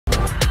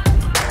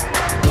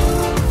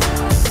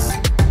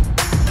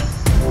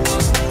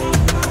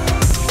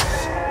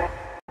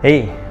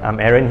Hey,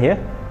 I'm Aren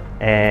here,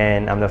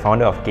 and I'm the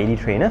founder of KD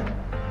Trainer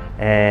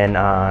and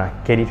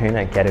KD Trainer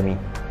Academy.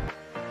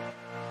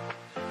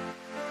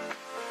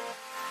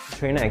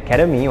 Trainer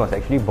Academy was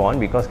actually born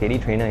because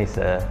KD Trainer is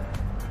a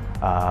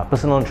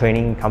personal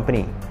training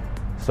company.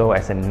 So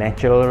as a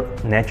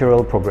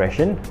natural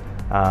progression,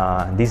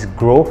 this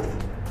growth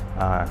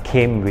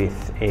came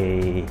with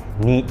a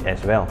need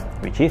as well,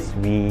 which is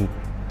we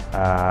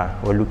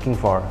were looking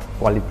for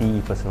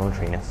quality personal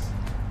trainers,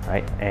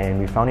 right? And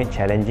we found it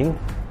challenging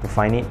to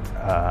find it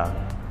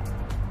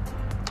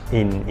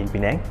in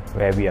Penang,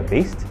 where we are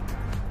based.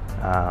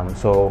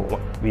 So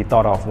we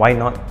thought of why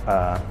not,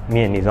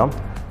 me and Nizam,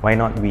 why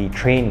not we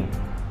train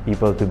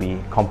people to be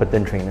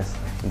competent trainers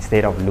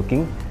instead of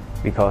looking,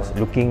 because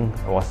looking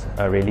was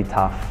a really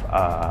tough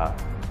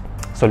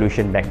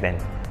solution back then.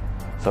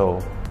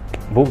 So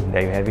boom,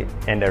 there you have it,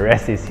 and the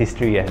rest is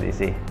history, as they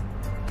say.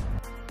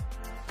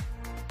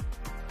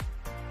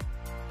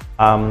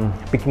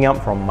 Picking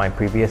up from my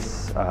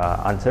previous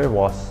answer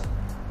was,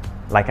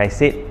 like I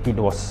said, it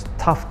was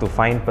tough to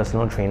find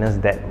personal trainers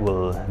that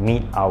will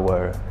meet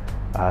our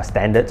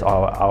standards or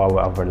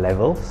our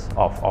levels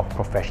of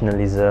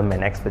professionalism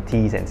and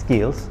expertise and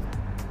skills.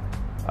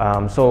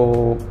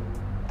 So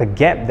the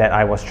gap that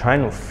I was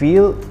trying to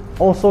fill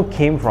also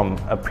came from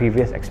a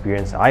previous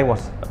experience. I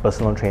was a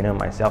personal trainer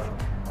myself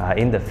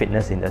in the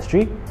fitness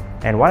industry,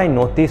 and what I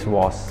noticed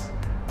was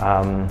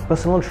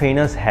personal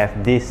trainers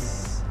have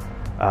this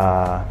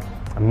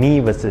me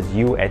versus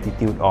you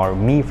attitude, or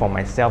me for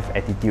myself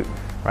attitude,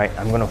 right?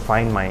 I'm going to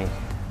find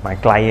my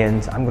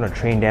clients, I'm going to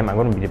train them, I'm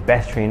going to be the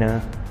best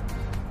trainer,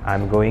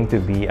 I'm going to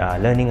be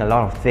learning a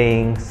lot of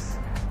things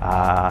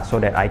so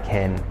that I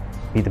can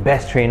be the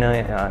best trainer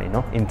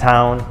in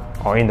town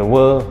or in the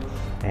world,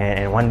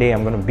 and one day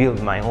I'm going to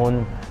build my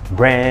own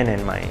brand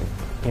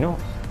and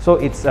so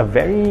it's a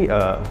very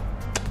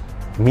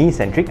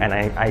me-centric, and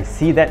I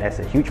see that as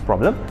a huge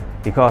problem,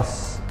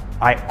 because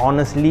I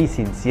honestly,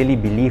 sincerely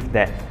believe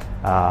that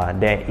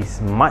there is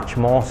much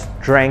more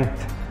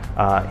strength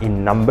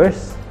in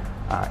numbers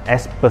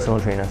as personal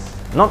trainers.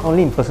 Not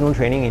only in personal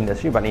training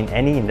industry, but in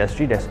any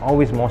industry, there's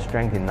always more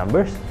strength in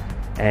numbers.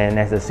 And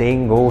as the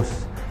saying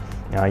goes,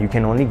 you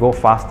can only go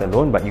fast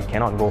alone, but you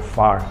cannot go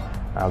far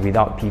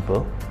without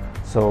people.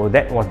 So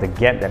that was the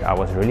gap that I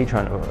was really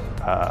trying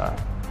to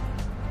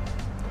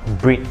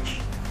bridge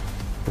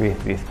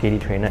with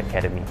KD Trainer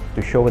Academy,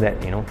 to show that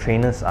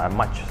trainers are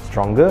much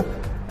stronger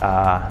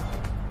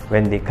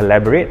when they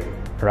collaborate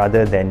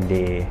rather than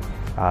they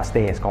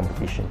stay as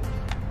competition.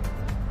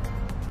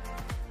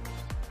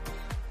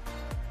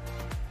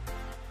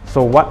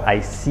 So what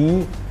I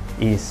see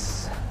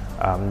is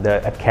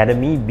the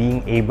academy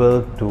being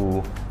able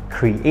to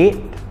create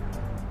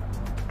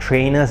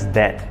trainers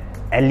that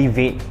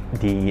elevate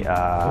the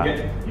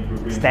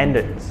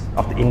standards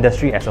of the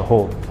industry as a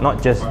whole,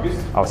 not just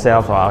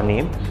ourselves or our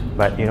name,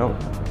 but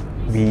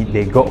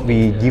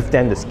we give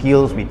them the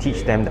skills, we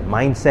teach them the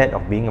mindset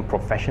of being a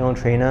professional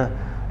trainer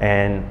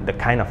and the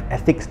kind of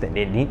ethics that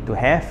they need to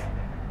have,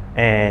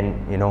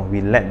 and we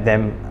let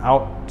them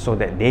out so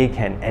that they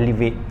can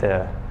elevate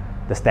the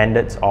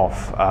standards of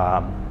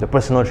the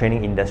personal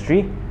training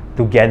industry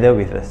together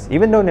with us.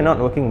 Even though they're not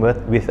working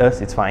with us,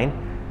 it's fine,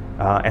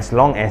 as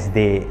long as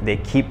they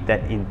keep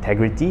that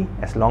integrity,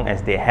 as long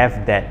as they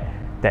have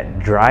that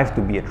drive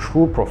to be a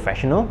true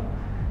professional,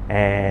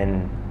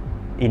 and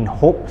in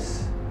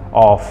hopes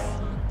of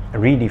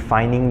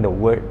redefining the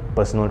word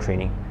personal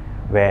training,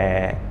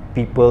 where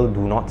people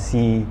do not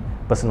see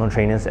personal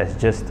trainers as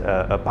just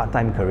a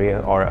part-time career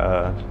or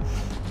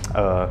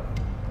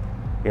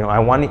I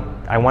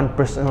want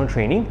personal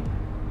training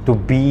to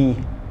be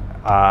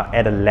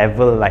at a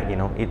level like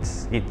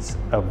it's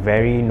a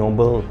very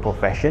noble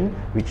profession,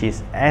 which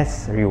is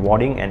as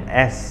rewarding and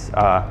as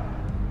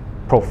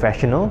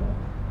professional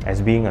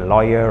as being a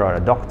lawyer or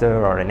a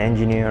doctor or an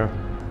engineer.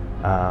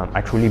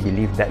 I truly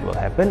believe that will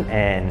happen,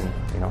 and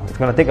it's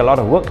going to take a lot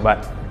of work,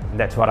 but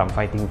that's what I'm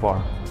fighting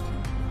for.